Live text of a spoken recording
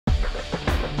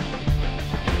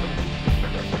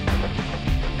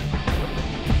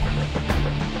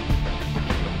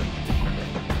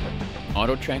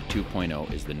AutoTrak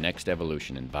 2.0 is the next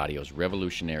evolution in Vaddio's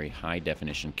revolutionary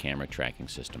high-definition camera tracking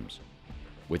systems.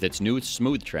 With its new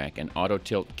SmoothTrak and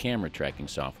AutoTilt camera tracking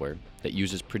software that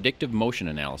uses predictive motion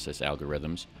analysis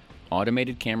algorithms,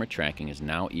 automated camera tracking is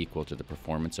now equal to the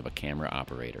performance of a camera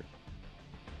operator.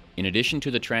 In addition to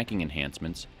the tracking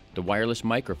enhancements, the wireless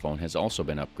microphone has also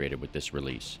been upgraded with this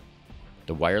release.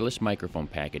 The wireless microphone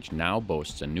package now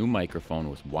boasts a new microphone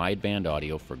with wideband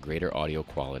audio for greater audio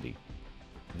quality.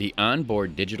 The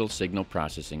onboard digital signal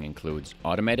processing includes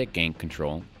automatic gain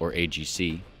control, or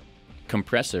AGC,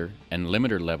 compressor and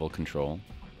limiter level control,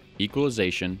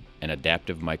 equalization, and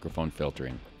adaptive microphone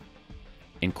filtering.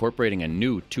 Incorporating a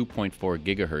new 2.4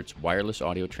 GHz wireless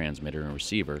audio transmitter and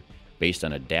receiver based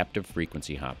on adaptive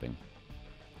frequency hopping.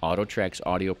 AutoTrak's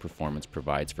audio performance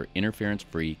provides for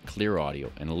interference-free, clear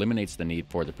audio and eliminates the need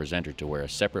for the presenter to wear a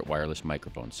separate wireless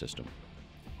microphone system.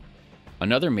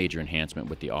 Another major enhancement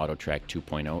with the AutoTrak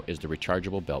 2.0 is the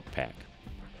rechargeable belt pack.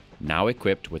 Now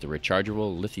equipped with a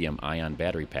rechargeable lithium-ion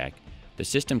battery pack, the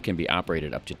system can be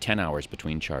operated up to 10 hours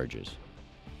between charges.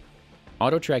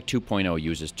 AutoTrak 2.0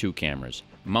 uses two cameras,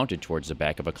 mounted towards the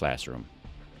back of a classroom.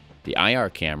 The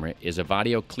IR camera is a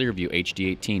Vaddio Clearview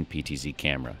HD18 PTZ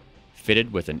camera,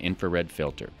 fitted with an infrared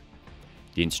filter.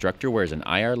 The instructor wears an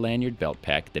IR lanyard belt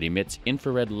pack that emits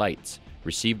infrared lights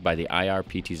received by the IR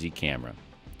PTZ camera.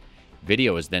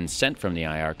 Video is then sent from the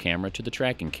IR camera to the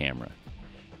tracking camera.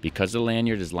 Because the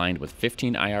lanyard is lined with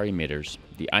 15 IR emitters,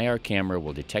 the IR camera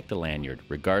will detect the lanyard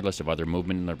regardless of other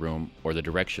movement in the room or the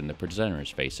direction the presenter is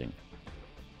facing.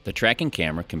 The tracking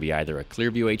camera can be either a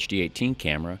Clearview HD18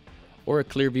 camera or a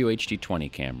Clearview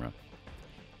HD20 camera.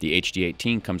 The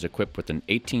HD18 comes equipped with an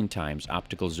 18 times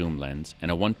optical zoom lens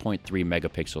and a 1.3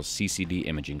 megapixel CCD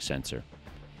imaging sensor.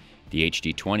 The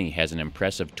HD20 has an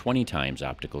impressive 20 times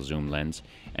optical zoom lens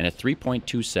and a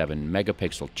 3.27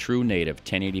 megapixel true native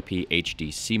 1080p HD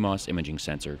CMOS imaging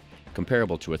sensor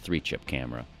comparable to a 3-chip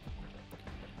camera.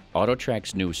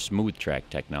 AutoTrak's new SmoothTrak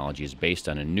technology is based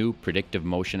on a new predictive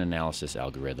motion analysis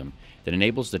algorithm that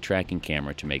enables the tracking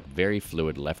camera to make very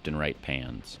fluid left and right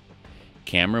pans.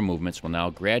 Camera movements will now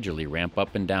gradually ramp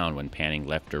up and down when panning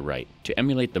left or right to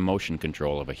emulate the motion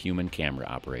control of a human camera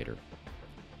operator.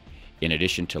 In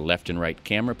addition to left and right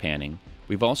camera panning,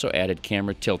 we've also added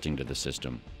camera tilting to the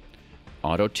system.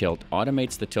 AutoTilt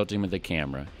automates the tilting of the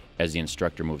camera as the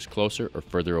instructor moves closer or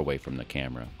further away from the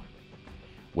camera.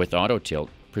 With AutoTilt,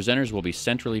 presenters will be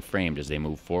centrally framed as they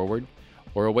move forward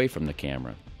or away from the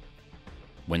camera.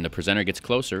 When the presenter gets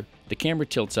closer, the camera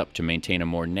tilts up to maintain a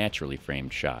more naturally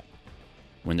framed shot.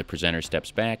 When the presenter steps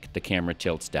back, the camera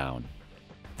tilts down.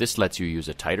 This lets you use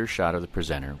a tighter shot of the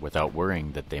presenter without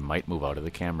worrying that they might move out of the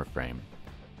camera frame.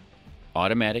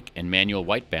 Automatic and manual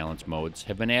white balance modes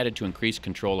have been added to increase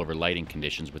control over lighting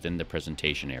conditions within the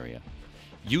presentation area.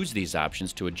 Use these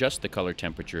options to adjust the color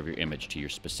temperature of your image to your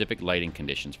specific lighting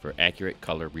conditions for accurate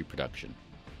color reproduction.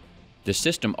 The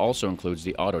system also includes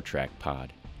the AutoTrakPOD,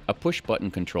 a push-button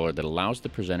controller that allows the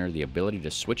presenter the ability to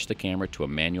switch the camera to a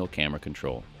manual camera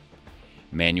control.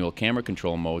 Manual camera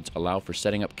control modes allow for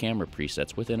setting up camera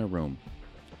presets within a room.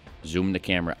 Zoom the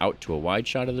camera out to a wide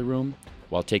shot of the room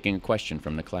while taking a question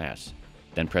from the class.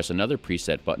 Then press another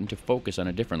preset button to focus on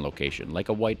a different location, like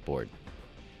a whiteboard.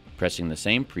 Pressing the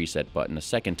same preset button a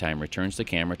second time returns the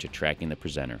camera to tracking the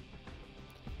presenter.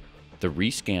 The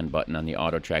Rescan button on the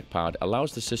AutoTrakPOD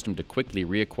allows the system to quickly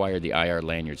reacquire the IR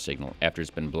lanyard signal after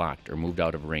it's been blocked or moved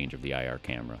out of range of the IR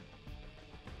camera.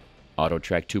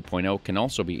 AutoTrak 2.0 can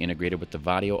also be integrated with the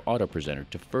Vaddio Auto Presenter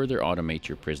to further automate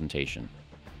your presentation.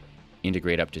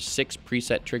 Integrate up to 6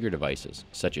 preset trigger devices,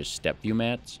 such as step view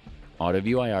mats,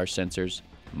 AutoView IR sensors,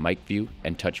 mic view,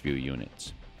 and touch view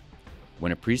units.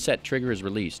 When a preset trigger is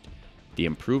released, the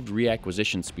improved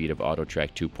reacquisition speed of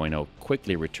AutoTrak 2.0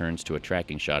 quickly returns to a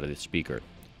tracking shot of the speaker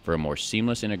for a more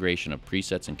seamless integration of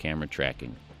presets and camera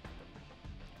tracking.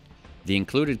 The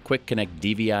included Quick Connect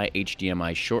DVI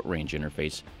HDMI short-range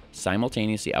interface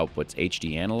simultaneously outputs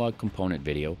HD analog component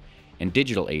video and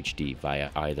digital HD via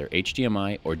either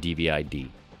HDMI or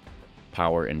DVI-D.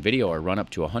 Power and video are run up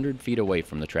to 100 feet away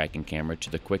from the tracking camera to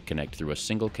the Quick Connect through a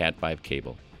single Cat5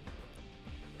 cable.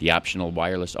 The optional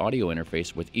wireless audio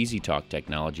interface with EasyTalk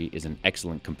technology is an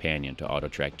excellent companion to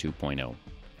AutoTrak 2.0.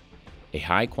 A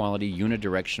high-quality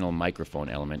unidirectional microphone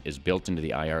element is built into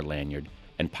the IR lanyard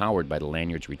and powered by the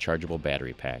lanyard's rechargeable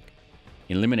battery pack,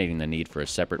 eliminating the need for a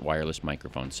separate wireless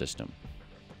microphone system.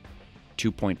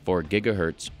 2.4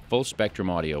 GHz full-spectrum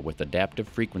audio with adaptive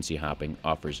frequency hopping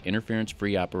offers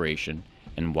interference-free operation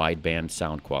and wideband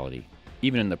sound quality,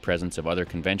 even in the presence of other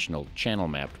conventional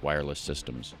channel-mapped wireless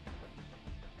systems.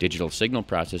 Digital signal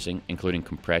processing, including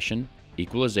compression,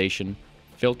 equalization,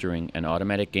 filtering, and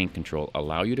automatic gain control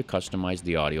allow you to customize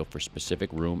the audio for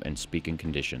specific room and speaking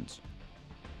conditions.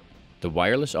 The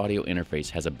wireless audio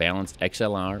interface has a balanced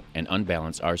XLR and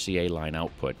unbalanced RCA line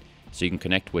output, so you can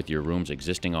connect with your room's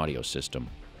existing audio system.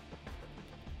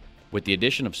 With the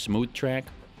addition of SmoothTrak,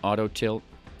 AutoTilt,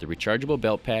 the rechargeable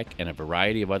belt pack, and a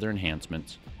variety of other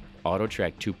enhancements,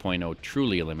 AutoTrak 2.0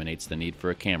 truly eliminates the need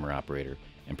for a camera operator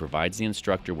and provides the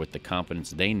instructor with the confidence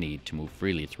they need to move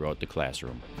freely throughout the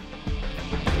classroom.